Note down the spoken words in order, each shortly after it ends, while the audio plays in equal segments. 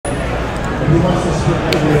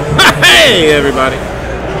Hey everybody,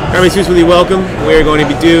 RPAs welcome. We're going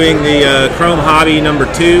to be doing the Chrome Hobby number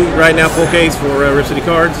 2 right now, full case for Rip City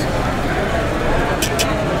Cards.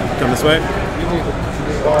 Come this way.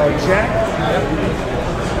 Jack.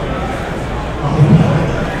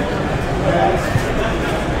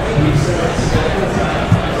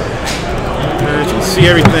 You can see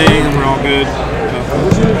everything. We're all good.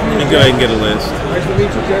 Let me go ahead and get a list. Nice to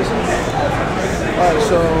meet you, Jason. Alright,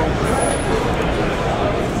 so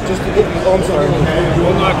just to get you, oh, I'm sorry.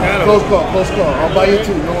 We'll knock that Close call, close call. I'll buy you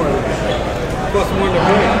 2, don't worry. Plus more than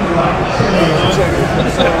me. So,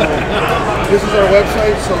 this is our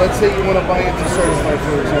website, so let's say you want to buy into certified,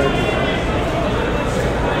 for example.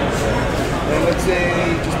 And let's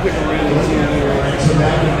say, just pick a random team here.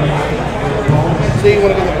 Say you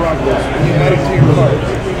want to get the Broncos, and you add it to your card.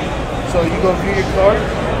 So you go view your card,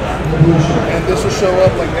 and this will show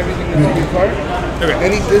up like everything that's in your card. Okay.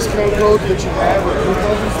 Any discount codes that you have or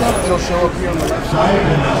coupons and stuff, it'll show up here on the left side.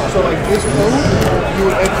 So like this code, you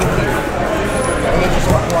would enter here. And then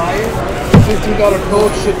just apply it. The $15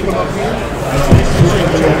 code should come up here. You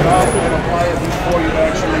should check it out and apply it before you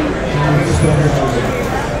actually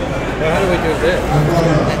How do we do this?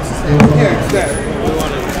 Yeah, it's that. We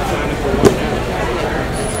want to sign it for one now.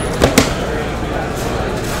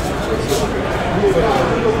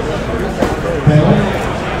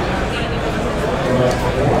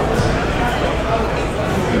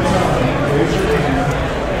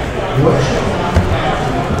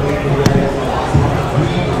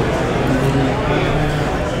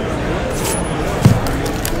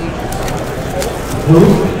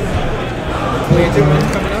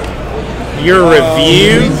 Your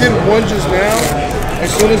review? We did one just now. As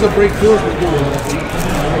soon as a break fills, we do it.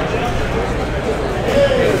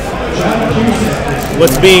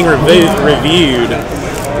 What's being reviewed?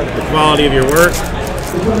 The quality of your work?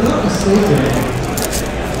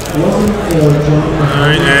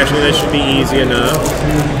 Alright, actually that should be easy enough.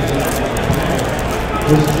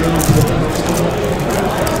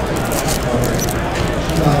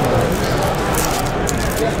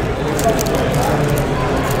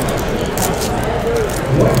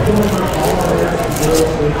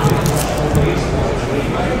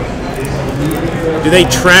 Do they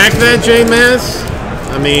track that, J-Mass?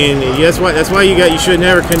 I mean, that's why you should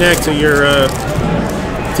never connect to your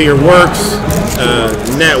works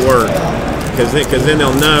network, because then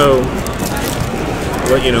they'll know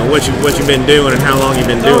what you've been doing and how long you've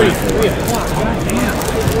been doing it for.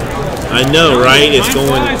 I know, right? It's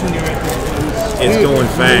going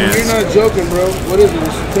fast. You're not joking, bro. What is it?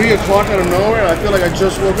 It's 3 o'clock out of nowhere. I feel like I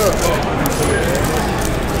just woke up.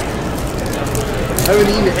 I haven't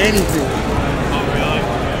eaten anything.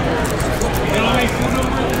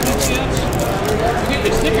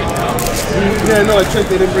 Yeah, no, I checked.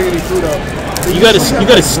 They didn't bring any food up. You got a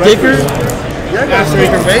sticker? Yeah, I got a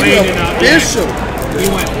sticker, baby. Official. He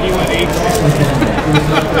went 8.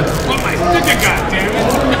 What my sticker got, damn it?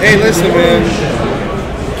 Hey, listen, man.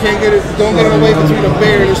 Can't get it. Don't get in the way between a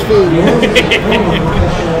bear and his food.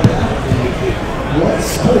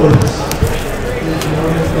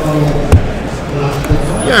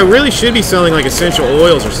 Yeah, I really should be selling like essential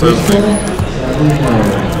oils or something.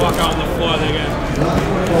 Walk out on the floor, they got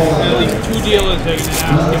at least 2 dealers they're gonna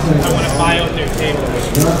ask if I want to buy out their table.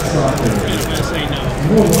 He's gonna say no.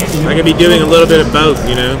 I could be doing a little bit of both,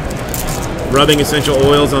 you know, rubbing essential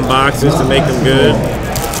oils on boxes to make them good.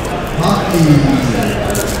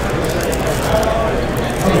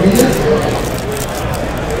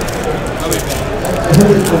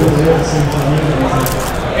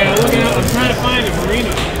 Yeah, looking out, I'm trying to find a Marino.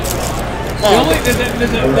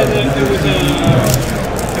 There was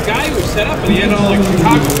a guy who was set up and he had all like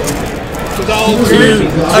Chicago. It was all jerseys.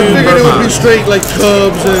 I figured it would be straight like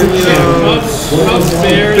Cubs and Cubs,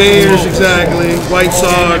 Bears, exactly. White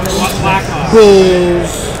Sox, Bulls.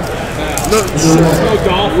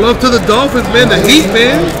 Love to the Dolphins, man. The Heat,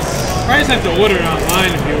 man. Probably just have to order it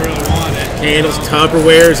online if you really want it. Candles,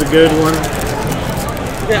 Tupperware is a good one.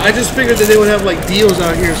 Yeah, I just figured that they would have like deals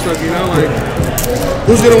out here and stuff, you know, like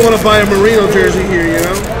who's gonna want to buy a Marino jersey here, you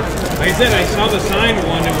know? Like I said, I saw the signed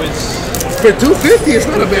one. It was for $250. It's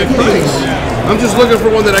not a bad price. I'm just looking for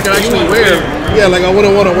one that I can actually wear. Yeah, like I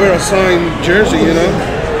wouldn't want to wear a signed jersey, you know?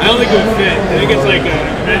 I don't think it would fit. I think it's like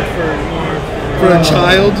meant for more for a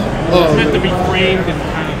child. Oh, it's meant to be framed and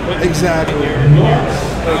kind of put exactly. in your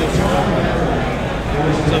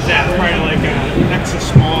so that's probably like an extra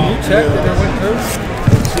small. Check. Did that went through?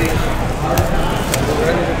 Let's see.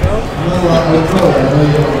 Ready to go?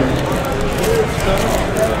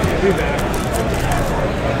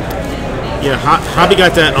 Yeah, Hobby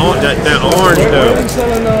got that orange though. Where are they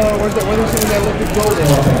selling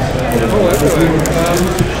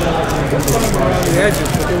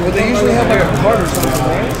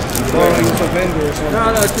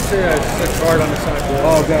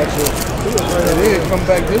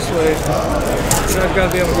come back this way. You guys gotta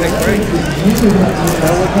be able to take breaks.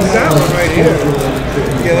 That one right here.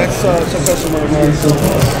 Yeah, that's a customer of mine. So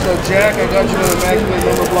Jack, I got you an immaculate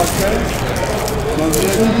number block 10. Sounds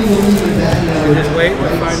good. Just wait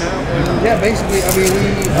and find out. Yeah, basically, I mean,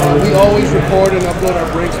 we always record and upload our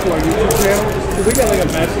breaks to our YouTube channel. So we got like a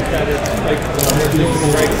message that it's like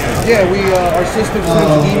right now. Yeah, our system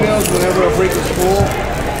sends emails whenever a break is full.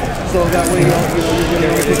 So that way, you get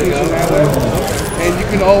a notification that way. And you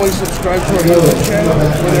can always subscribe to our YouTube channel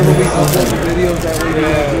whenever we upload the videos. That way,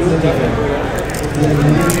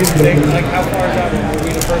 You think, like, how far is that? Will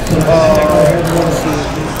we the first one?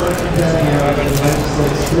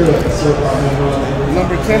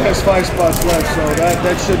 Number 10 has 5 spots left, so that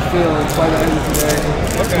should fill by the end of today.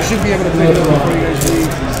 Okay. You should be able to pick it up before you guys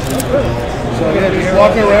leave. So yeah, just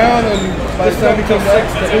walk around, and by the time we come back,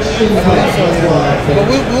 but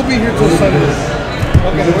we'll be here till Sunday.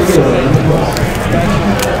 Okay.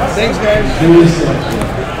 Thanks, guys.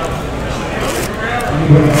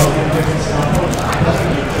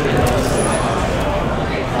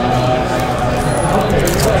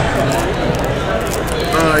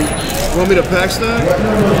 Want me to pack stack?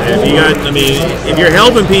 If you got, I mean, if you're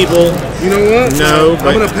helping people, you know what? No,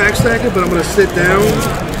 I'm gonna pack stack it, but I'm gonna sit down.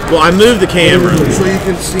 Well, I moved the camera. So you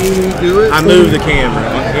can see me do it? I moved the camera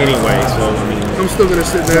anyway, so I mean. I'm still gonna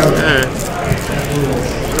sit down. Alright.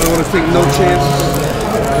 I don't wanna take no chances.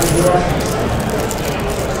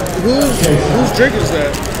 Whose drink is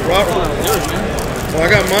that? Robert? Well, I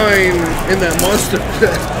got mine in that monster.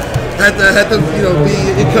 had to, be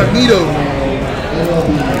incognito.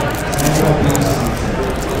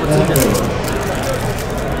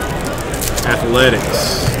 Athletics.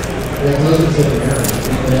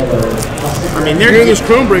 I mean, You're in this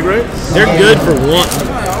Chrome break, right? They're good for one.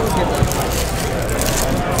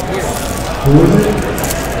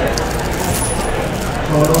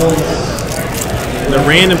 The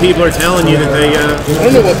random people are telling you that they. I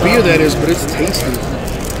don't know what beer that is, but it's tasty.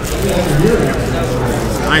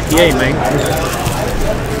 IPA, man.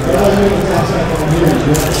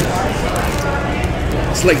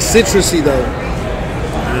 It's like citrusy though.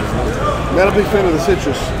 Not a big fan of the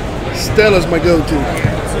citrus. Stella's my go-to.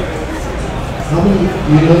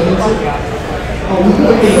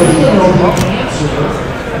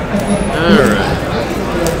 Alright.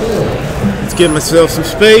 Let's give myself some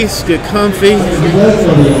space, get comfy.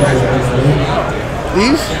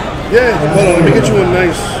 These? Yeah, hold on, let me get you one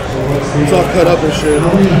nice. It's all cut up and shit. I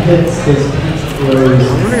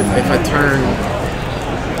wonder if I turn.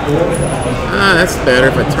 That's better.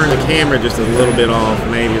 If I turn the camera just a little bit off,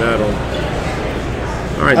 maybe that'll.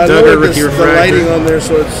 All right, Duggar, Ricky Refractor. The lighting on there,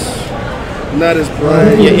 so it's not as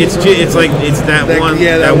bright. Yeah, it's that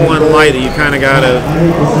one light that you kind of gotta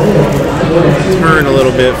turn a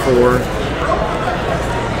little bit for.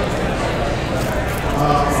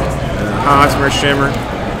 Hosmer shimmer.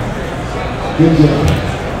 Good job.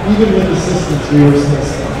 Even with assistance, we were still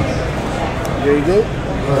stuck. There you go.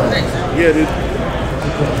 Yeah, dude.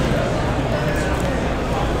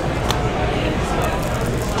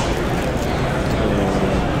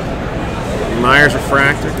 Myers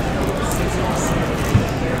Refractor.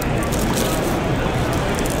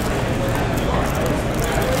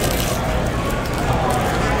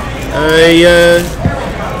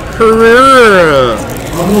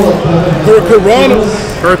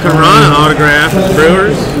 Hurricanrana autograph for the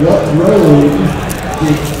Brewers. What road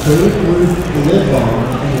did Babe Ruth live on,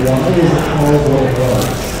 and why is it called what it was?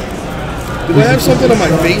 Do I have something on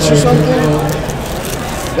my face or something?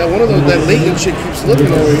 That one of those, that latent shit keeps looking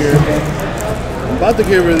over here. I'm about to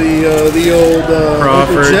give her the old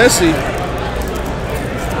Uncle Jesse.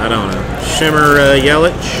 I don't know. Shimmer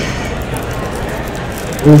Yelich.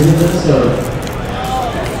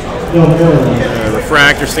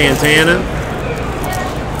 Refractor Santana.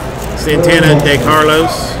 Santana and De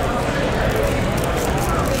Carlos.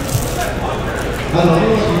 I don't know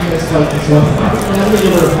if you guys like this one. I'm going to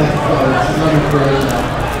give her a pack of cards. She's not afraid.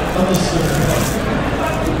 I'm just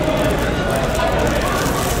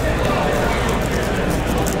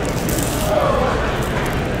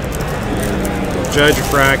Judge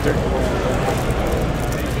Refractor.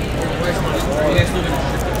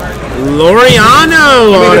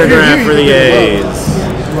 Laureano autograph for the A's.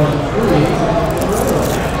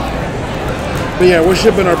 But yeah, we're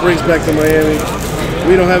shipping our breaks back to Miami.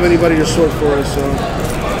 We don't have anybody to sort for us, so.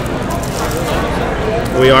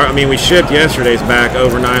 We are. I mean, we shipped yesterday's back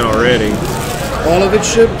overnight already. All of it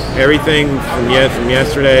shipped? Everything from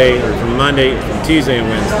yesterday, or from Monday, from Tuesday and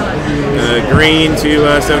Wednesday. Green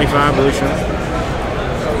to 75, blue shirt.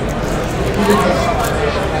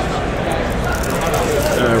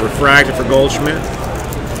 Refracted for Goldschmidt.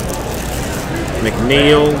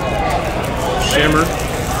 McNeil, Shimmer.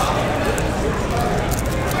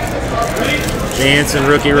 Jansen,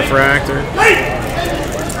 rookie refractor.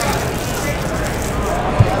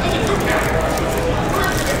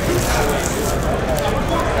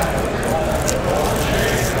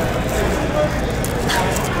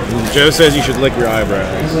 Joe says you should lick your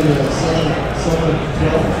eyebrows. Something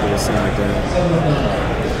like that.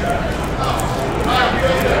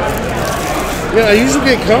 Yeah, I usually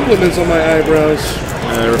get compliments on my eyebrows.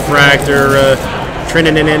 Refractor,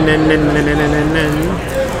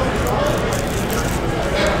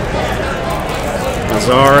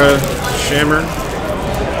 Zara, Shimmer.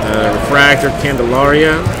 Refractor,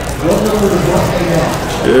 Candelaria.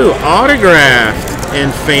 Ooh, autographed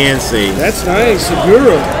and fancy. That's nice.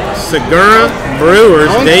 Segura Brewers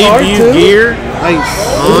On debut card, too? gear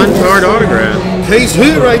Nice. on card autograph. Case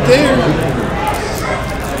hit right there.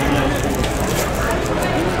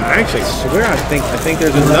 Actually, Segura, I think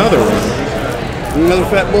there's another one. Another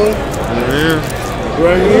fat boy. Yeah,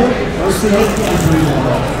 Right here.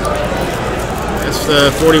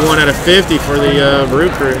 that's 41 out of 50 for the Brew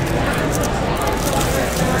Crew.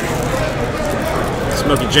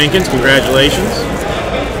 Smokey Jenkins, congratulations.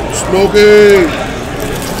 Smokey.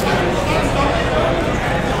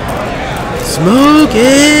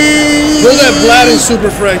 Smokey! Pull that Bladden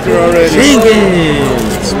Superfractor already.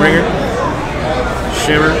 Jenkins! Springer.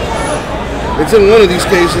 Shimmer. It's in one of these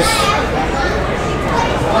cases.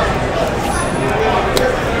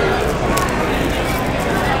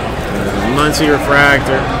 Muncie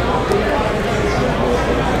refractor.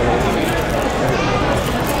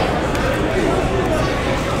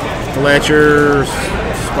 Fletcher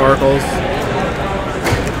sparkles.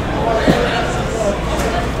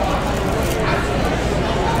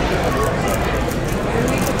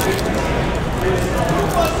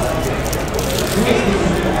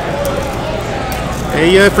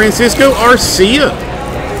 Hey, Francisco Arcia,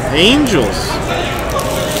 Angels.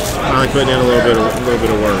 Finally putting in a little bit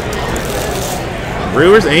of work.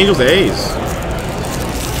 Brewers, Angels, A's.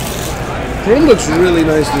 Chrome looks really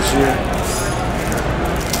nice this year.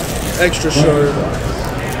 Extra sharp.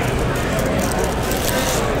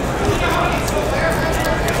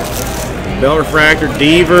 Bell refractor,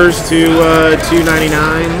 Devers to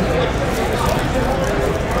 299.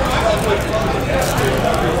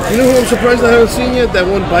 You know who I'm surprised I haven't seen yet? That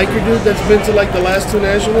one biker dude that's been to like the last two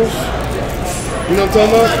nationals. You know what I'm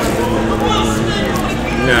talking about?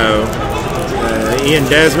 No. Ian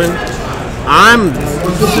Desmond.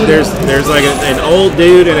 There's like an old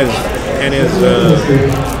dude and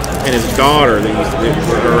his daughter that used to be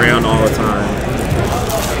around all the time.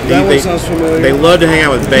 That one sounds familiar. They love to hang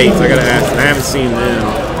out with Bates. I gotta ask. I haven't seen them.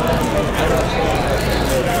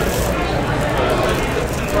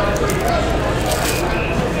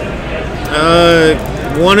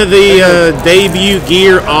 One of the debut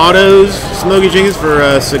gear autos, Smokey Jenkins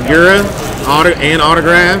for Segura, and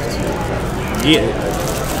autographed.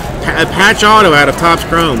 A patch auto out of Topps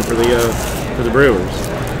Chrome for the Brewers.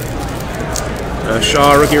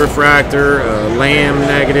 Shaw rookie refractor, Lamb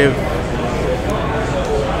negative.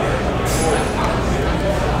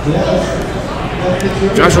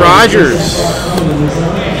 Josh Rogers,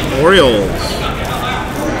 Orioles,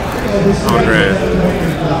 autograph.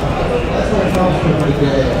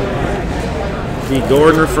 The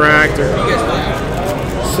Gordon refractor.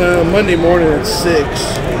 So Monday morning at 6.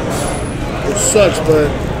 It sucks, but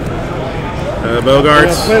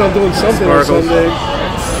Bogarts. I plan on doing something Sparkles. on Sunday.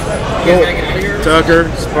 Tucker,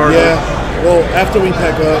 Sparkle. Yeah. Well, after we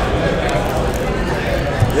pack up,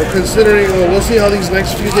 we're considering. We'll see how these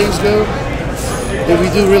next few days go. If we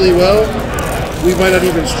do really well, we might not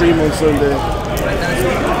even stream on Sunday.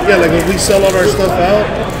 Yeah, like if we sell all our stuff out.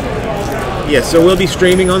 Yeah, so we'll be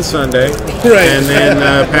streaming on Sunday. Right. And then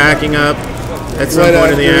packing up at some Right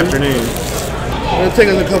point in the after. afternoon. It'll take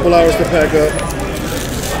us a couple hours to pack up.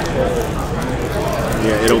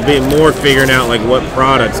 Yeah, it'll be more figuring out like what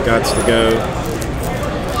products got to go.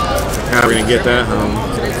 How we're gonna get that home.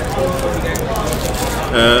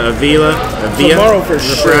 Avila Tomorrow for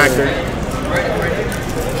refractor.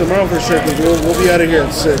 sure. Tomorrow for sure, because we'll be out of here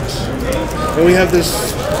at 6. And we have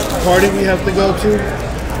this party we have to go to.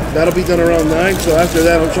 That'll be done around 9, so after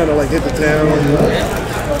that I'm trying to like hit the town.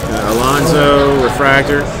 Alonzo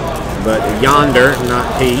refractor, but Yonder,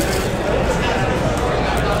 not Pete.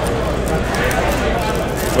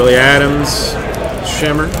 Willie Adams,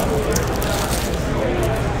 Shimmer.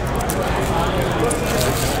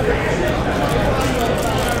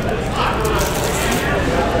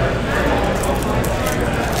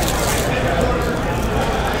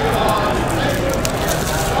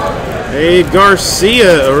 A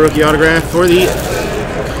Garcia, a rookie autograph for the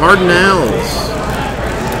Cardinals.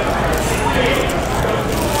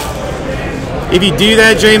 If you do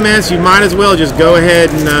that, JMS, you might as well just go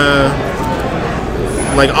ahead and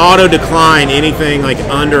like auto decline anything like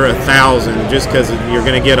under 1,000, just because you're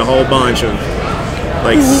going to get a whole bunch of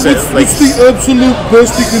like what's the absolute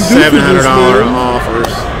best you can do $700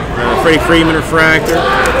 offers. Freddie Freeman refractor.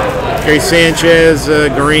 Gary Sanchez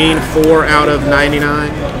green, 4 out of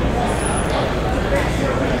 99.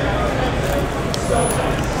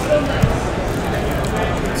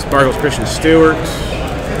 Sparkles Christian Stewart.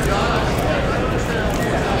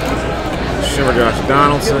 Shimmer Josh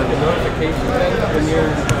Donaldson.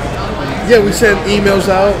 Yeah, we send emails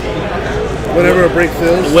out whenever a break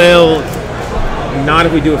fills. Well, not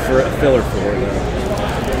if we do it for a filler for it,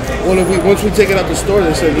 though. Well, once we take it out the store,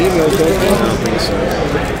 they send emails, don't they? I don't think so.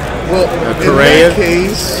 Well, in that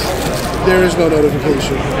case, there is no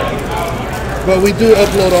notification. But we do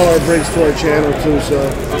upload all our breaks to our channel too, so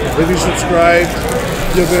if you subscribe,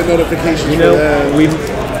 you'll get notifications for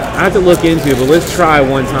that. I have to look into it, but let's try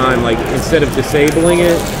one time, like instead of disabling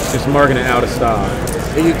it, just marking it out of stock.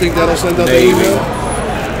 And you think that'll send out the Maybe. email?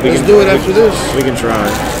 Let's do it after this. We can try.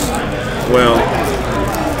 Well,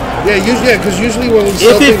 yeah, because usually when we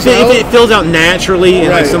sell things out, if it fills out naturally and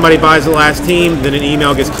like Right. somebody buys the last team, then an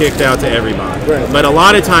email gets kicked out to everybody. Right. But a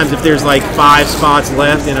lot of times, if there's like 5 spots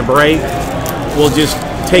left in a break, we'll just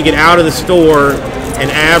take it out of the store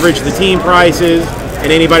and average the team prices,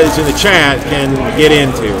 and anybody that's in the chat can get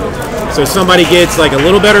into it. So somebody gets like a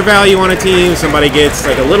little better value on a team, somebody gets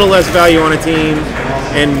like a little less value on a team,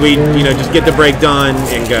 and we just get the break done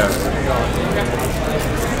and go.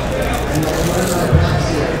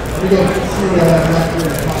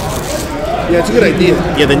 yeah, it's a good idea.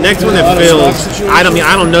 Yeah, the next one that Out of fills, stock situation.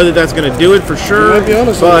 I don't know that that's going to do it for sure, might be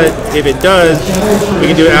honest but with if it does, we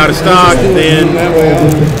can do it out of stock. Do it Then that way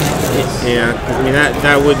out. yeah, I mean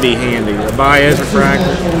that would be handy. A Baez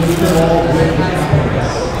refractor.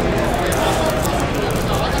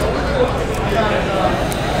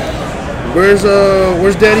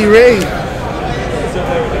 Where's Daddy Ray?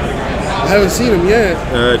 I haven't seen him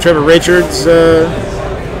yet. Trevor Richards.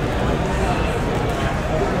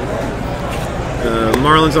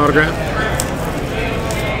 Marlins autograph.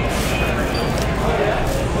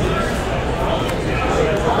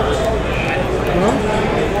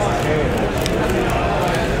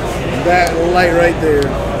 That light right there.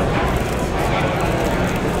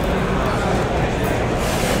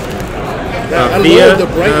 I Via, love the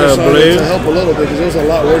brightness on blue. it to help a little bit because it was a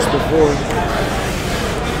lot worse before.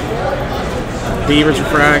 Beavers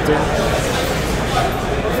refractor.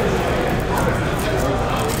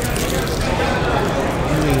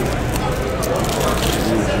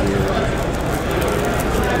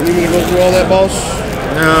 You need to go through all that, boss?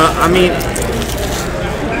 I mean,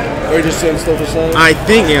 Or you just setting stuff aside? I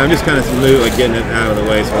think I'm just kind of getting it out of the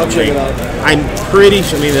way. So I'll check it out. I'm pretty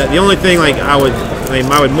sure. I mean, the only thing I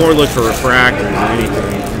would more look for refractors than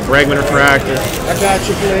anything. Bregman refractor, I got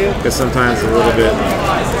you, player. because sometimes it's a little bit.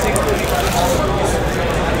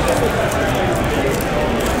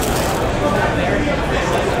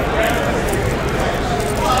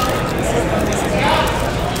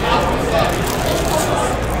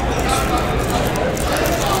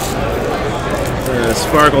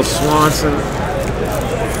 Sparkle Swanson,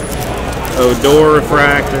 Odor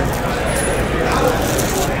refractor,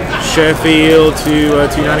 Sheffield to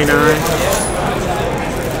 299,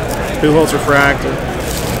 Pujols refractor,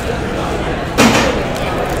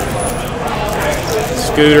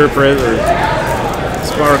 Scooter or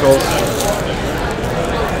Sparkles,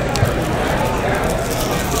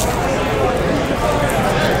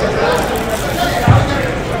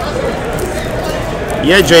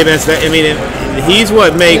 yeah, J-Vance, he's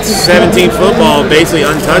what makes 17 football basically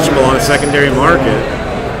untouchable on a secondary market.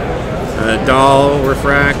 Dahl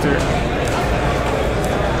refractor.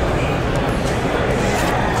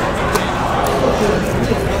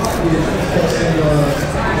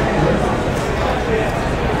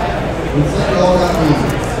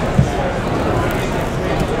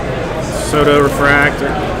 Soto refractor.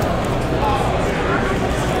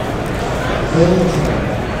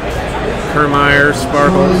 Kermeyer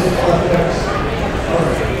Sparkles.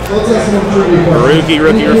 Rookie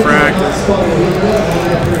refractor.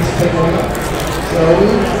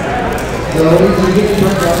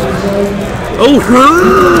 Oh,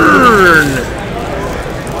 Hearn!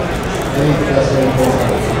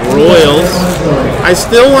 Royals. I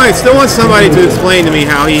still want somebody to explain to me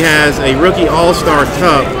how he has a rookie All-Star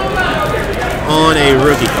Cup on a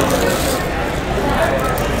rookie card.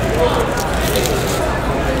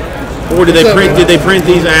 Or did they print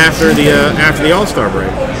these after the All-Star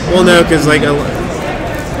break? Well, no, because like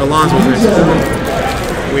Alonso was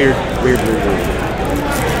weird.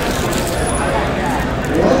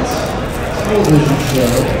 What television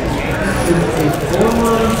show is a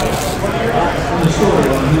former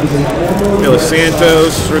storyline? He was a former. Los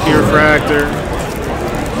Santos, rookie refractor.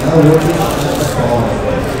 Now working at the bar.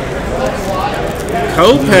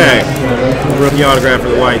 Kopech, rookie autograph for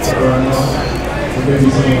the White Sox.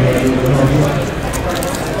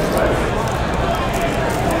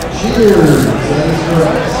 Cheers, that is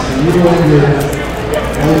correct. You won your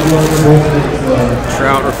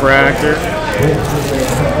Trout refractor.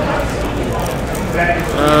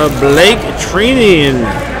 Blake Trinian,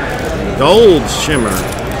 gold shimmer.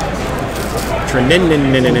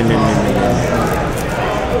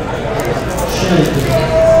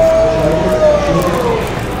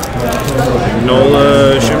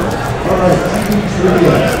 Nola shimmer.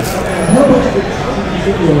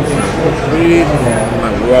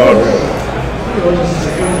 My water.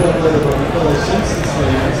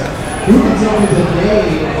 Who can tell me the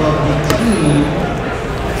name of the team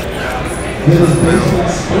that is based in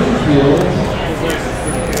Springfield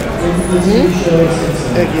in the TV show Simpsons?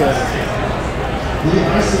 Heck yeah. The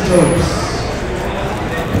Isotopes.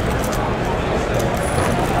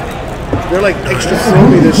 They're like extra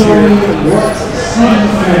fruity this year.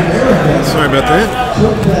 Sorry about that.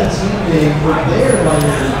 Took that team name from their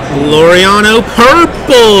Miami. Laureano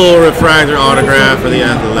purple refractor autograph for the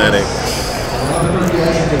Athletics.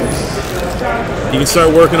 You can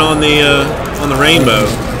start working on the rainbow.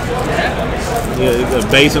 Yeah, the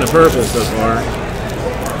base and a purple so far.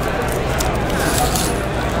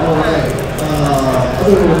 All right.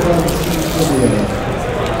 Other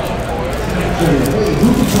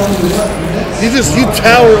You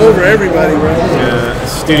tower over everybody, bro.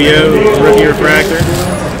 Studio rookie refractor.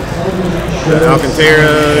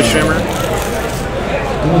 Alcantara shimmer.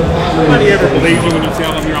 Nobody ever believes you when you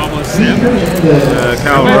tell them you're almost 7.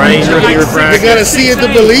 Kyle Wright rookie You refractor. gotta see it to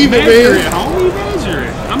believe it, Measure man. it, homie, measure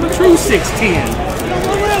it. I'm a true 6'10".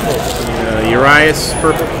 Urias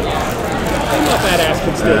purple. And my fat ass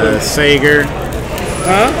can still do it. Sager.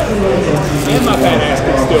 Huh? And my fat ass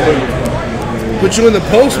can still do it. Put you in the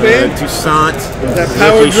post, man. Toussaint That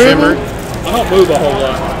power rookie shimmer. dribble. I don't move a whole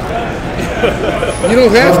lot. You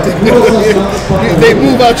don't have to. They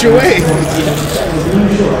move out your way.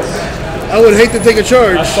 I would hate to take a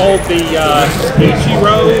charge. I sold the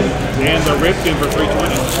Ichiro and the Ripken for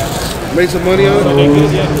 $320. Make some money on So it. they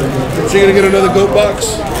good yet? So you're gonna get another goat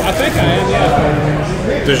box? I think I am,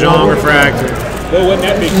 yeah. DeJong refractor. Well, wouldn't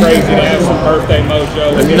that be crazy to have some birthday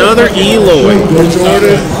mojo? Another Eloy.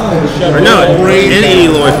 Jordan. Or no, an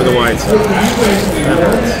Eloy for the White Sox.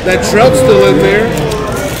 That Trout's still in there.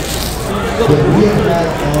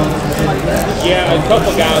 Yeah, a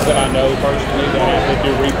couple guys that I know personally that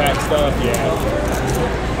do repack stuff, yeah.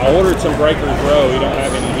 I ordered some Breakers Row. We don't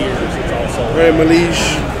have any here. So it's also Ray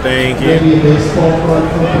Malish. Thank you.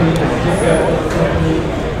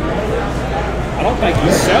 I don't think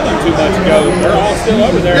he's selling too much gold. They're all still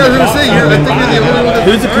over there. Yeah, I was gonna say, I think you're the only one that.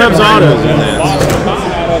 Who's the Cubs autos in this?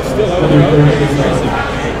 Still over there.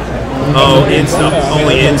 Oh,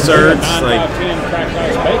 only inserts. Like, 10 cracked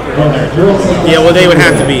ice baker on there. yeah, well, they would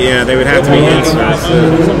have to be. Yeah, they would have to be inserts. So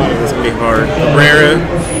it's gonna be hard. Cabrera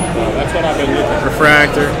That's what I've been looking for.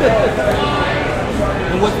 refractor.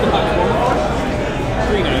 What's the box?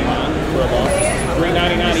 $3.99 for a box.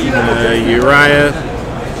 $3.99 even. Uriah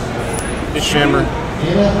shimmer.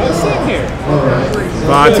 What's in here?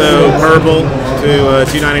 Vato purple to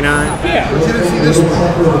 $2.99. Yeah.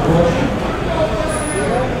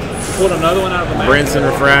 Pulled another one out of the bag. Brinson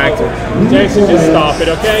refractor. Jason, just stop it,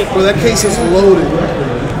 okay? Bro, that case is loaded.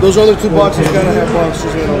 Those other two boxes gotta have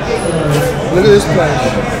boxes in them. Look at this place.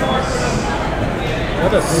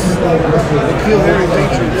 What a The Kill Harry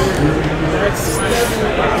Patriots.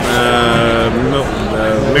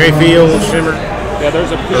 Merrifield shimmer. yeah, there's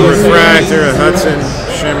a A refractor, a Hudson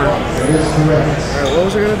shimmer. Alright, what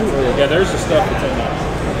was I gonna do? Oh, yeah. yeah, there's the stuff that's in there.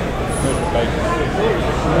 There's the bacon.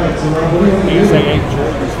 You say 8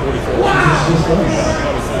 Jordans, 44.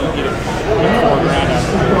 You get it $4,000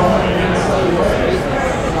 after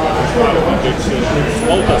good shit. It's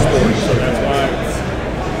multi-sport, so that's why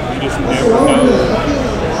you just never know.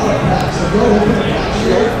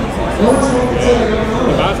 He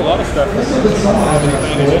buys a lot of stuff.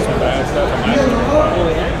 Everything is just bad stuff.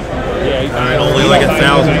 Yeah, All right, only like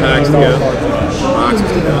 1,000 packs to go. Boxes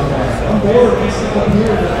to go.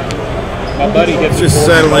 my buddy hits Just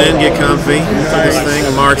settle in, get comfy. This thing,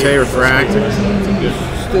 a Marte refractor.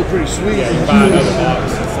 Still pretty sweet. buy another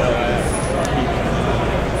box and sell that.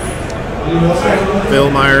 Phil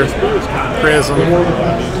Meyer Prism.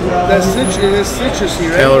 That's citrusy,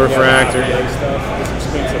 right? Keller Refractor.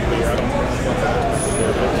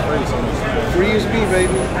 Free as me,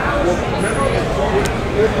 baby.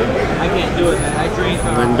 I can't do it, man. I drink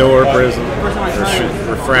Lindor Prism.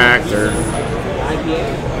 Refractor. IPA.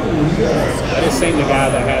 I just seen the guy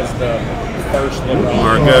that has the first LeBron.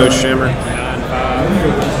 Margot Shimmer. 9.5.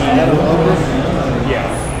 Yeah,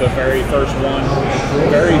 the very first one.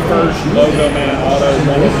 Very first Logo Man Auto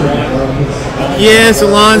 101. Yes,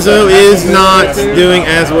 Alonso is not doing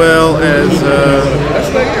as well as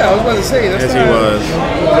That's like, yeah, I was about to say. That's he not, was.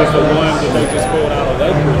 Because the one that they just pulled out of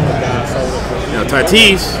Lakers, the guy sold it for. Now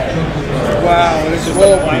Tatis, Wow. It's,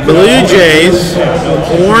 well, Blue Jays,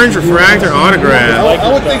 Orange Refractor Autograph.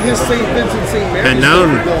 I would think his St. Vincent St. Mary's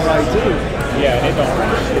Unknown. would go high too. Yeah, it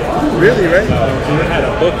don't. Really, right? I had a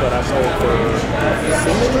book that I sold for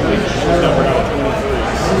number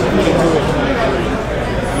 23.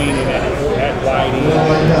 Meaning that Whitey.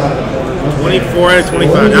 24 out of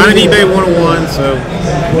 25. Not an eBay 101, so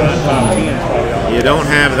you don't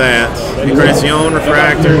have that. Encarnacion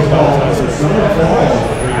Refractor.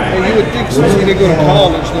 And you would think since he didn't go to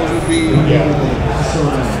college, those would be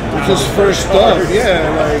just first stuff. Yeah,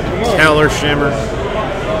 like, come on. Keller Shimmer.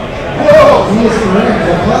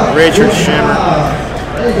 Richard Shimmer.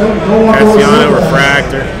 Cassiano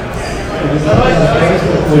Refractor.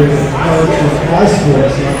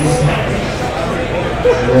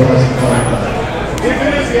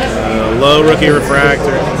 Low Rookie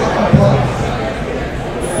Refractor.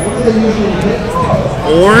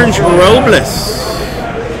 Orange Robles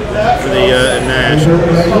for the Nationals.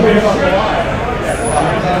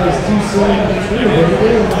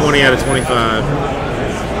 20 out of 25.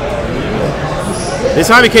 This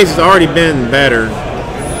hobby case has already been better.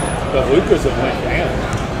 But Lucas have went down.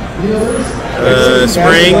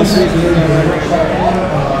 Springs.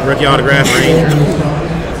 Rookie Autograph Ranger.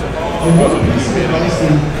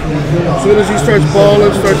 As soon as he starts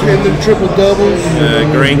balling, starts hitting them triple doubles,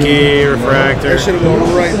 Greinke Refractor. that should have gone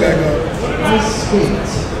right back up.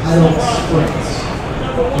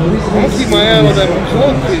 I'm gonna keep my eye on that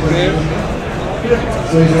McClung kid, man.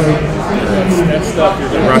 That stuff you're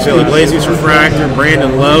doing. Rafael Iglesias Refractor.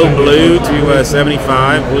 Brandon Lowe Blue to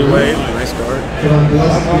 75. Blue Wave. Nice card.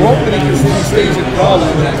 I'm hoping he stays in college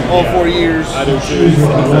all 4 years. I do too.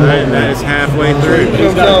 That is halfway through.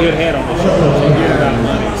 He's got a good head on the shoulders. He's got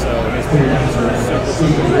money, so his parents are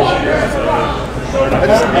super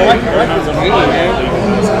I like the game, man.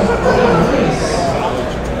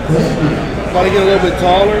 About to get a little bit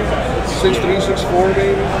taller. 6'3", 6'4",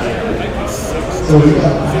 maybe. So we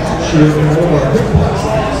got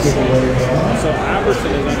So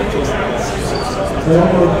Iverson is under 2 hours.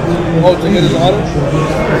 Oh, to get his auto?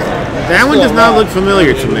 That one does not look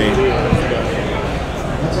familiar to me.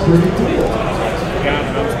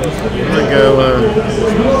 I'm gonna go.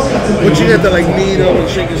 But you have to like meet him and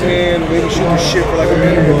shake his hand, maybe shoot the shit for like a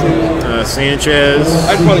minute or two. Sanchez.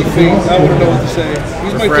 I'd probably faint. I wouldn't know what to say.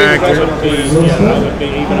 He's my favorite Refractor. basketball player. Yeah, that would be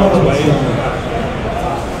even on his way.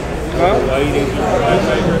 Huh? Waiting.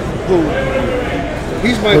 Who?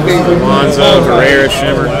 He's my favorite. Alonzo Herrera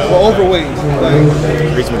Shimmer. Well, overweight. Like,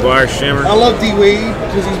 Reese McGuire Shimmer. I love D Wade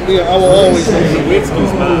because he's. I will always love D Wade.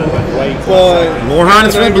 Whiskey's mine, but wait. But More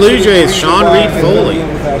Hotness for the Blue Jays. Sean Reed Foley.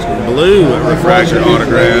 Blue Refractor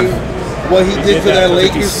Autograph. What he did for that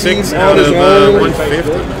Lakers team 56 on out his of own.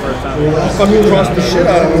 150. Fucking crossed the shit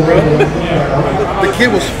out of him, bro. The kid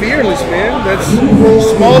was fearless, man. That's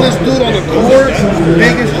smallest dude on the court,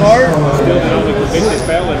 biggest heart. Still the only convicted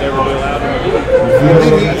felon ever be allowed in the league.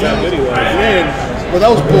 Dude, That's how good he was. man, but that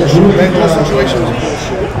was bullshit. That whole situation was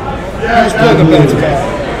bullshit. He was playing the bad spot.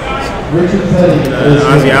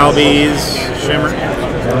 Ozzy Albies Shimmer.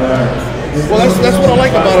 Well, that's what I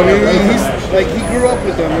like about him. He's like he grew up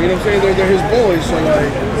with them. You know what I'm saying? They're his boys. So like,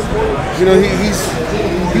 you know, he's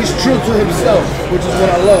true to himself, which is what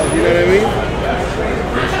I love. You know what I mean?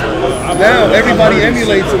 Now everybody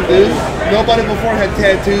emulates him, dude. Nobody before had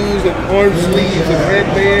tattoos and arm sleeves and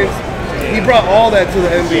headbands. He brought all that to the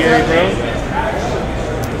NBA, bro.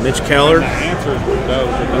 Mitch Keller.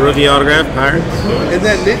 Rookie Autograph Pirates. And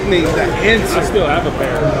that nickname, that I answer. still have a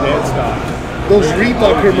pair of dead stock. Those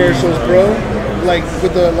Reebok commercials, bro, like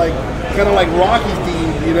with the like kind of like Rocky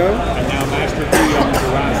theme, you know. And now Master 3 on the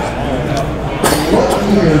horizon home.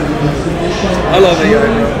 I love that guy,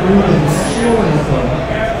 bro.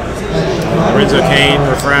 Lorenzo Kane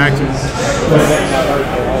Refractor.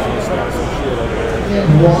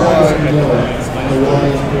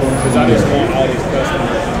 Because I just want all these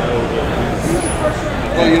customers.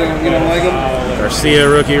 Oh, you don't like him? Garcia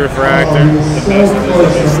Rookie Refractor. The best of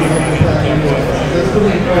this is they see me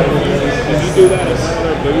Did you do that at one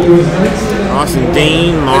of their booths? Austin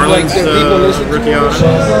Dean, Marlins rookie auto. He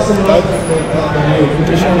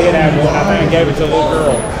did have one. I think I gave it to a little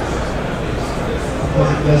girl.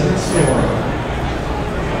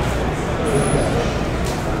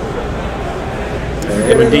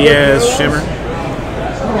 Edwin Diaz, Shimmer.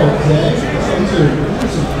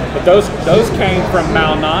 But those came from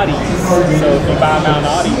Malnati. So if you buy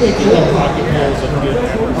Malnati, you get pocketfuls of good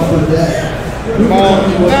numbers.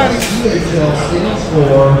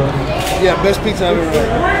 Yeah, best pizza I've ever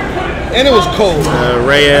had. And it was cold.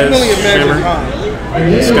 Reyes, Shimmer.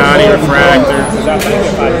 Scotty, Refractor. Because I think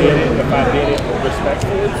if I did it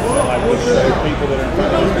respectfully, like with the people that are in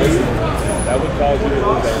front of us, that would cause you to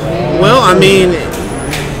lose that. Well, I mean,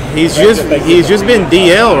 he's just been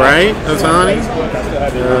DL, right? Otani?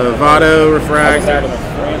 Votto, Refractor. I was having a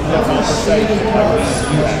friendly conversation like this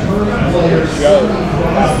you had. Joe,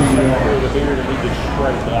 the beard, and he just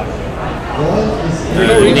straight blocked it.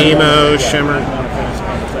 Nemo, Shimmer.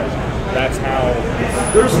 That's how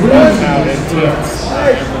intense.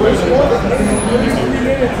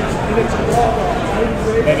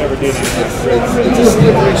 They never did it. It's a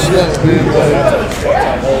slippery slope, man.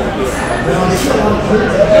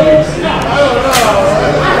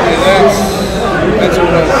 That's a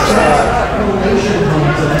rough start.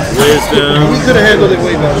 Wisdom. We could have handled it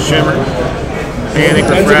way better. Shimmer. Panic,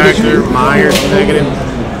 Refractor. Myers, negative.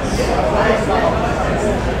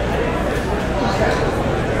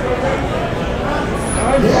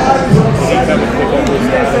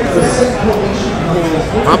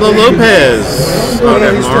 Pablo Lopez. Oh,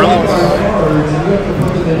 that Marlins.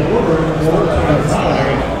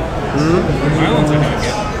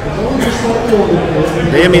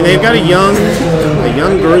 They've got a young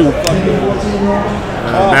group.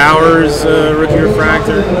 Bowers, rookie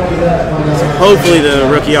refractor. So hopefully the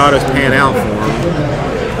rookie autos pan out for him.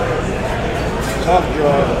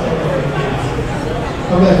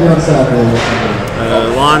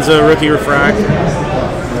 Alonzo, rookie refractor.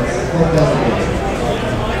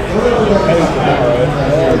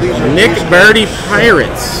 Nick Birdie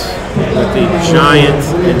Pirates with the giant,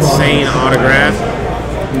 insane autograph.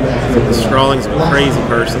 The Strawling's a crazy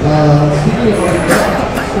person.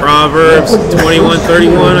 Proverbs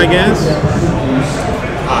 21:31, I guess.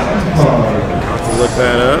 I'll have to look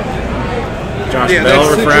that up. Josh Bell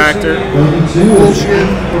refractor.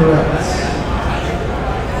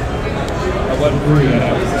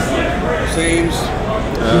 Sames.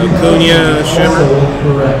 Cunha Shimmer.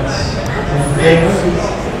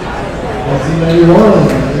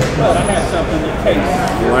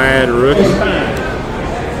 Vlad rookie.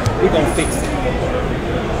 We're gonna fix it.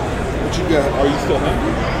 What you got? Are you still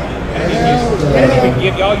hungry? I didn't even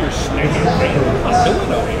give y'all your snack. I'm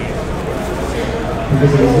doing over here.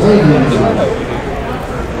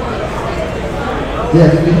 Yeah,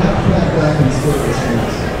 we have to back and split this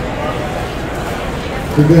hands.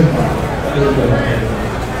 The good part.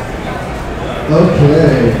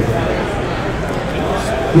 Okay.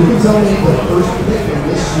 Who can tell me the first pick in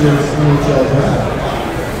this year's NHL draft?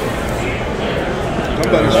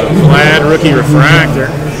 Vlad rookie refractor.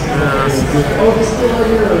 Oh, it's still right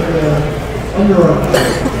here at the Under Armour.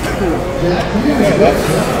 Jack, you did a good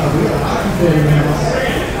job. We got a hockey fan in the house.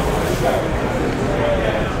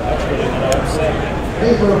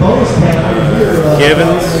 Hey, for a bonus pack over here.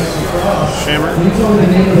 Givens, Shimmer. Can you tell me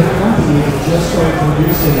the name of the company that just started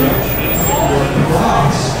producing the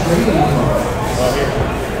Cross trading card?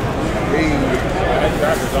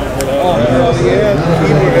 Oh, yeah.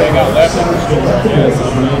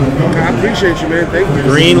 I appreciate you, man. Thank you.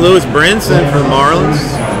 Green Lewis Brinson for the Marlins.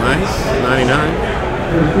 Nice. 99.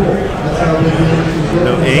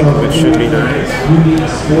 No ink, but should be nice.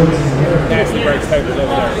 Nasty breaks papers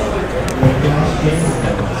over there.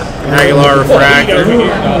 Aguilar refractor.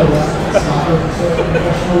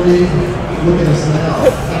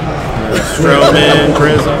 Stroman,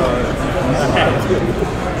 Prism.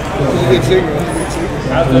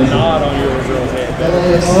 How's the nod on your girl's head? The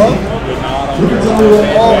nod on your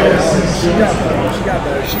She got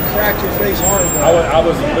better. She cracked her face hard.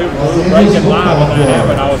 we were breaking live when that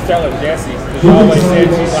happened. I was telling Jesse, because she always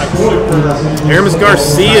said she's like super Aramis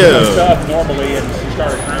Garcia. stuff normally, and she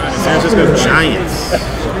started crying. San Francisco Giants.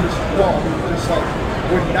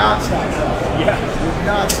 Would not stop. Yeah. Would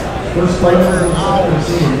not stop. Like for hours.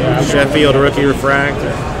 Yeah, Sheffield rookie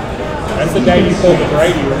refractor. that's the day you pulled the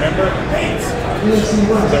Brady, remember? The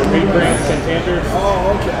reprint contenders.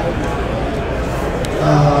 Oh, okay.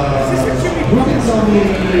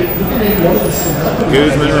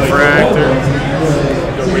 Guzman refractor.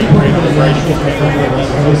 The reprint of the Brady contenders.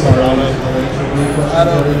 out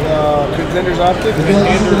of Contenders Optics.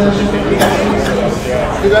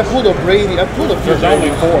 Dude, I pulled a Brady. I pulled a. There's only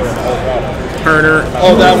 4 in the whole problem. Turner.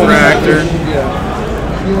 Oh, that one. Refractor. Yeah.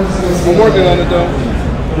 I'm working on it though.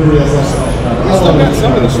 We still got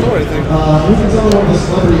some in the store, I think.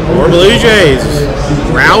 More Blue Jays.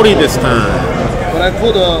 Rowdy this time. But I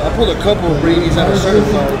pulled a couple of Brady's out of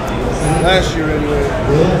certified last year anyway.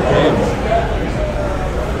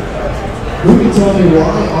 Who can tell me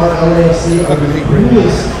why our LAFC are the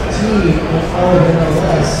coolest team in all of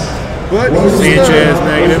MLS? But Sanchez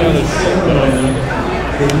negative.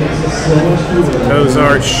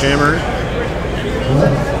 Cozart Shimmer.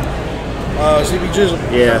 CB Chisholm.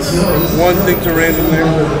 Yes. One thing to random there.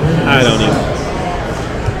 I don't even.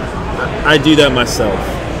 I do that myself.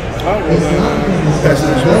 Oh, well, that's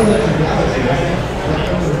this one.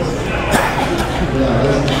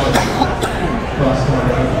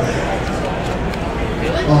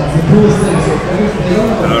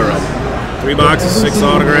 All right. 3 boxes, 6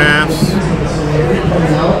 autographs.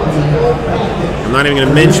 I'm not even going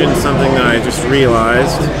to mention something that I just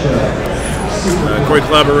realized. Corey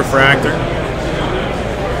Clubber refractor.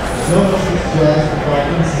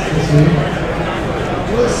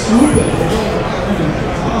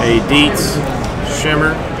 A Dietz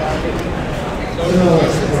shimmer.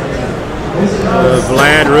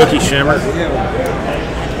 Vlad rookie shimmer.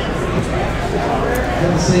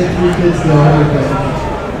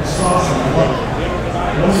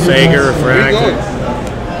 Sager refractor.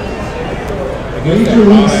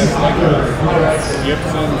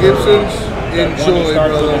 Gibson's enjoy,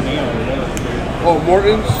 brother. Oh,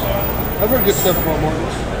 Morton's? I've heard good stuff about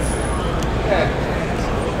Morton's.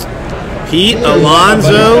 Pete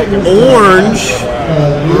Alonso orange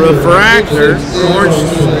refractor.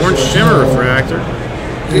 Orange shimmer refractor.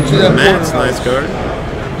 Get you that Matt's nice card.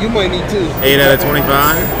 You might need 2. 8 out of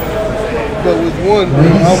 25. But with 1, bro,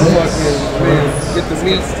 I'll fucking, man, get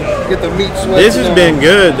the meat sweat. This has been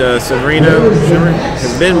good. Severino shimmer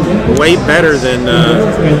has been way better than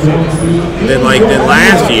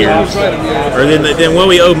last year's, or than what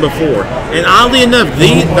we opened before. And oddly enough,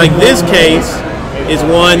 this case is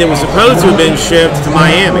one that was supposed to have been shipped to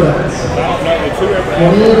Miami.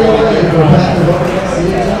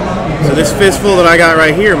 So this fistful that I got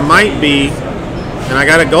right here might be, and I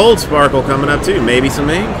got a gold sparkle coming up too. Maybe some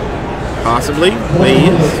ink, possibly,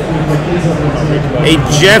 please. A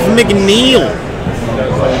Jeff McNeil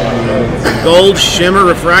gold shimmer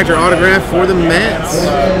refractor autograph for the Mets.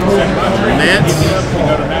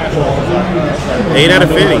 8 out of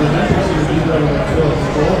 50.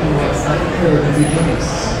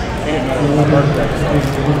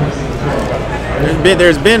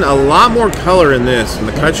 There's been a lot more color in this.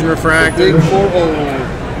 McCutcheon refractor. Big 4-0.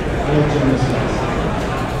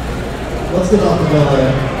 Let's get off the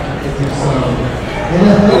Dude,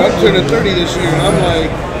 I'm turning 30 this year, and I'm like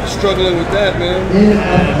struggling with that, man.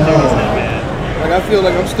 Like I feel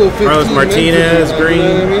like I'm still 15. Carlos Martinez, green. You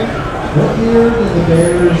know what I mean? What year did the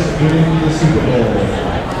Bears win the Super Bowl?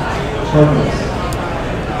 Hotness.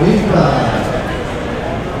 85.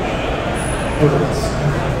 Hotness.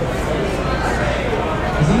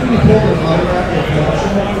 Has anybody pulled an autograph or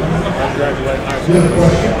collection? Do you have a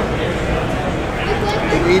question?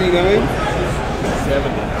 In 89?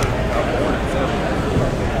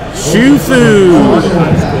 Shufu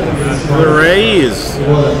for the Rays.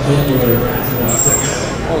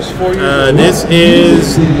 This is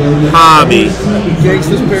Hobby.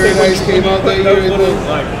 Gangsta's Paradise came out that year.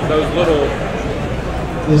 Like those little.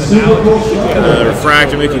 The Super Bowl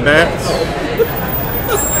Refractor Mickey Bats.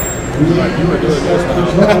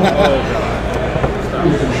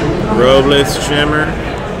 Robles shimmer.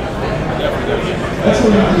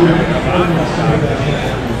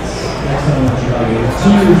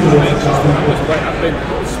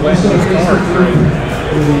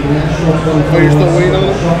 Oh, you're still waiting on it?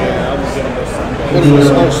 What is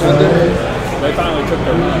this, Sunday? They finally took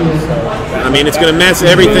their money, so I mean, it's going to mess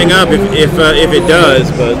everything up if it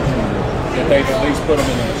does, but they at least put them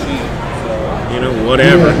in the machine. you know,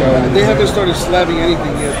 whatever. They haven't started slabbing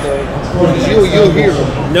anything yet, though. Because you'll hear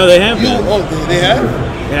them. No, they have been. They have?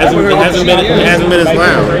 It hasn't been as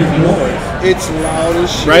loud. It's loud as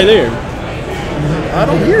shit. Right there. I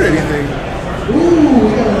don't hear anything.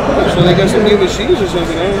 So they got some new machines or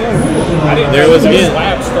something. I don't know. There was again.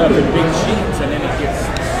 Slab stuff in big sheets, and then it gets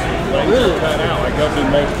cut out. Like go through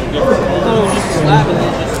multiple different.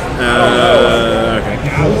 Okay.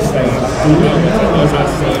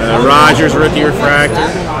 Rogers rookie refractor.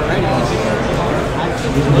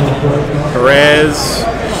 Perez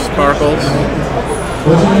sparkles.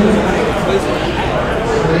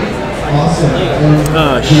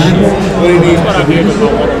 Oh, shit. What do you need? What I did with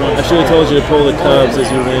my one-on-one. I should have told you to pull the Cubs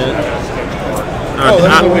as you went.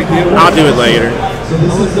 That's no big deal. I'll do it later. I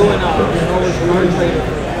was doing card trader.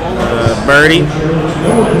 Birdie,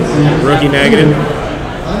 rookie negative,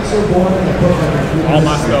 All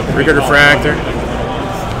my stuff. Rickard Refractor,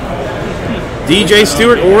 DJ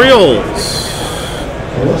Stewart Orioles.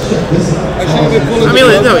 I should have been pulling I mean,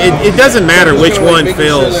 no, it doesn't matter which one making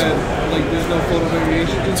fills. Sure that, like, there's no photo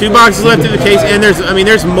variation. 2 boxes left in the case, and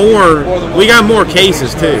there's more. We got more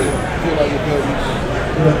cases too.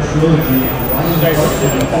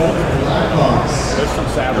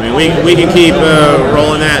 I mean, we can keep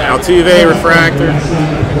rolling that. Altuve Refractor.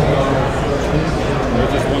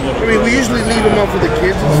 I mean, we usually leave them up for the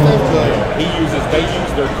kids and stuff, but They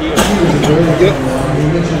use their kids. yep.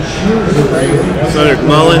 So there's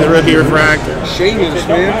Mullins Rookie Refractor. Shameless,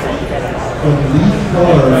 man.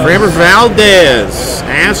 Framber Valdez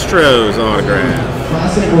Astros autograph.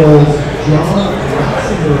 Classic Rolls, John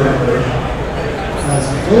Ratzenberger has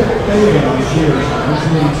Flip Fagan on shares,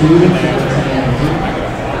 122.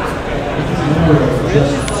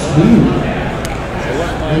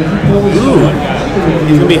 Ooh,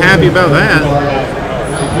 he's gonna be happy about that.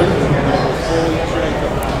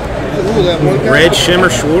 Ooh, that one guy. Red Shimmer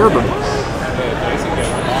Schwarber.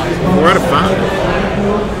 4 out of 5.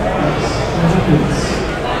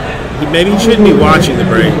 Maybe he shouldn't be watching the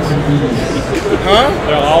Braves. Huh?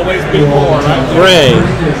 There'll always be more, right? Gray,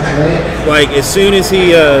 like as soon as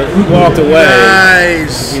he walked away,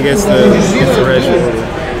 Nice. he gets the red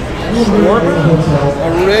Schwarber. A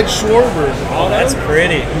red Schwarber. Oh, that's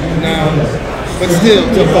pretty. Now, but still,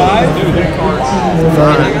 to 5?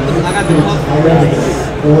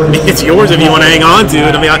 I mean, it's yours if you want to hang on to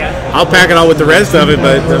it. I mean, I'll pack it all with the rest of it,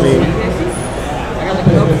 but I mean, Is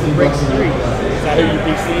that who you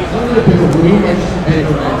PC?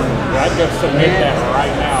 I'd go submit that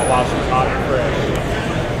right now while she's hot and fresh.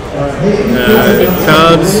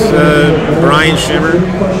 Cubs, Brian Shimmer.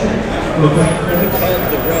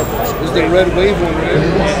 Is the red wave one, right?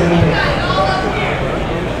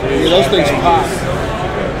 Yeah, those things pop.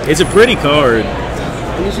 It's a pretty card.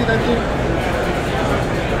 Can you see that thing?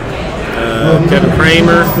 Kevin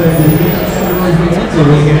Kramer,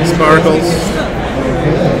 Sparkles.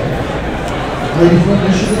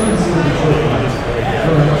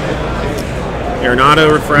 Arenado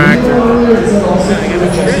Refractor. I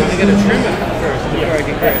gotta trim it first before I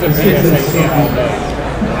can grab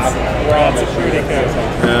it.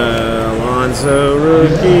 Alonso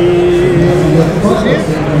Rookie.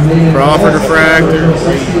 Crawford Refractor.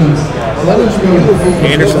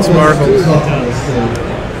 Anderson Sparkles.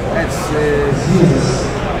 That's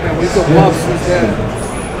man, we go buff since then.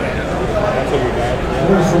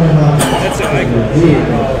 That's it.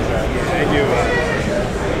 I do.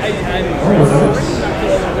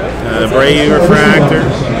 Brady Refractor.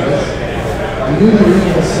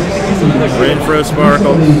 Renfro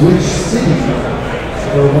Sparkles.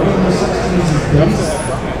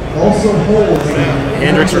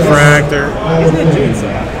 Hendricks Refractor.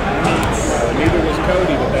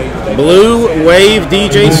 Blue Wave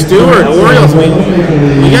DJ Stewart Orioles.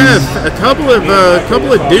 We got a couple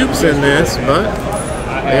of dupes in this, but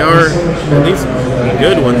they are at least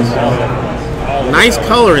good ones. Nice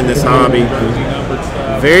color in this hobby.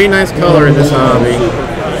 Very nice color in this hobby.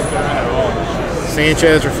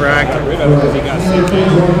 Sanchez Refractor.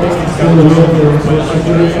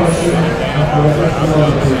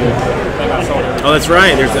 Oh, that's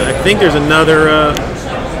right. I think there's another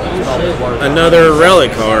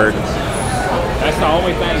relic card. That's the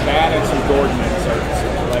only thing bad in some Gordon inserts.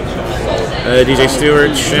 DJ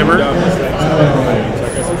Stewart Shimmer.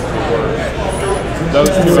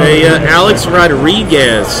 Alex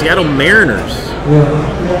Rodriguez, Seattle Mariners.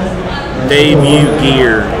 Debut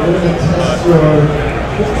gear.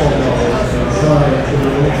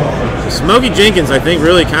 Smokey Jenkins, I think,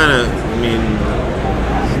 really kind of,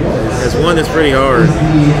 has won this pretty hard.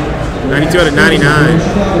 92 out of 99.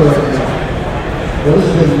 What is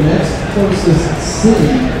the next closest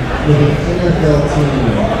city with an NFL team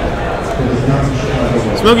that is not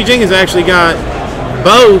Chicago? Smokey Jenkins actually got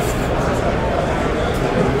both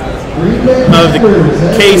of the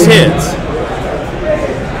case hits.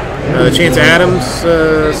 Chance Adams,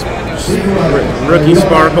 rookie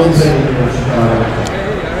Sparkles.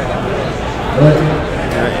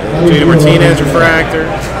 Jada Martinez Refractor.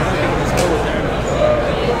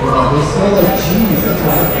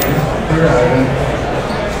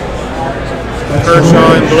 Kershaw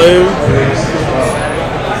in blue.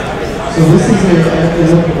 So this is a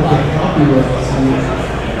look at what the copy was.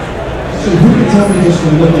 So who gets tell me just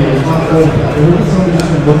from looking at it, not old, but who can tell me just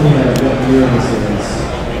from looking at it what year this is?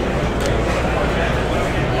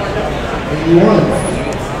 81.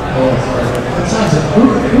 Oh, sorry. That's not it.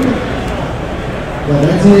 Yeah,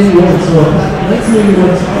 1981. So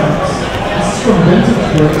 1981 times. This is from vintage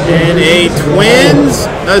books. And a Twins,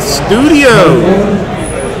 a studio.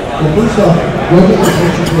 Well, first off, look at the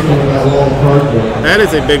picture taken with that wall of cardboard. That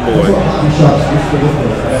is a big That's boy. what hobby shops used to look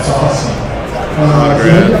like. That's awesome. So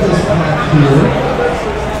Autograph. we got this pack here.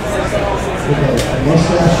 With a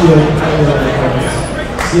mustachio player on the cards.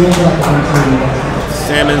 Sealed back onto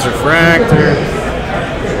Salmon's refractor.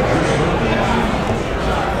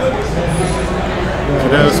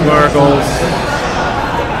 Cano sparkles.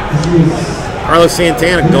 Carlos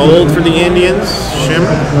Santana, gold for the Indians.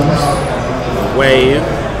 Shimmer. Wave.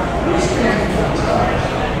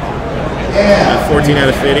 14 out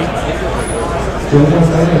of 50.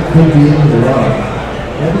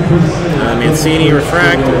 Mancini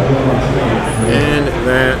refractor. And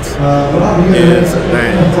that is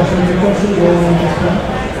that.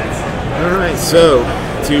 Alright, so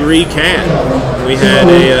to recap, we had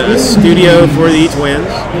a studio for the Twins,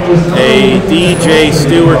 a DJ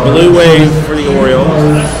Stewart Blue Wave for the Orioles,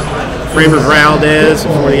 Framber Valdez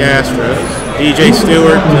for the Astros, DJ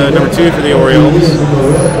Stewart number 2 for the Orioles,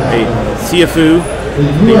 a Siafu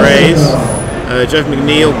for the Rays, Jeff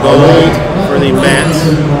McNeil gold for the Mets,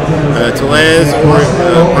 Tellez for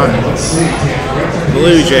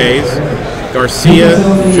Blue Jays, Garcia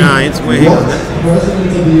Giants. Wait, yeah,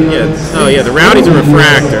 oh yeah, the Rowdies are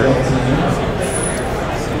refractor.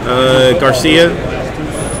 Garcia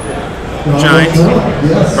Giants,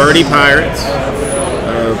 Birdie Pirates,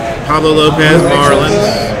 Pablo Lopez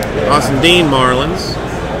Marlins, Austin Dean Marlins,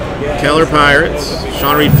 Keller Pirates,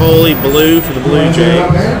 Sean Reed Foley blue for the Blue Jays,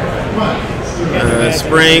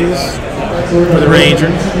 Springs for the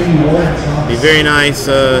Rangers, a very nice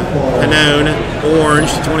Panone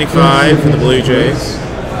orange to 25 for the Blue Jays,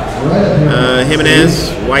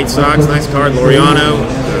 Jimenez White Sox, nice card, Laureano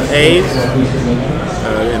A's,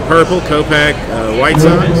 in purple, Kopech White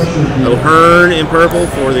Sox, O'Hearn in purple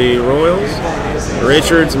for the Royals,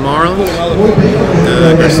 Richards Marlins,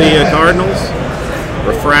 Garcia Cardinals,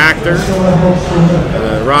 refractor,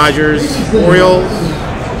 Rogers Orioles,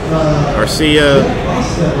 Garcia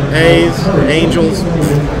A's, Angels,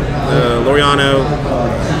 Laureano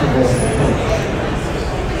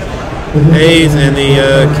A's, and the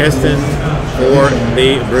Keston for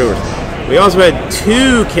the Brewers. We also had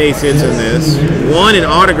 2 case hits in this. One an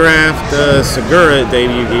autographed Segura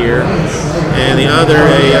debut gear, and the other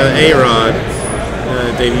a A-Rod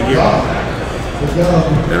debut gear.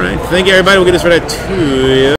 All right, thank you everybody. We'll get this right at 2.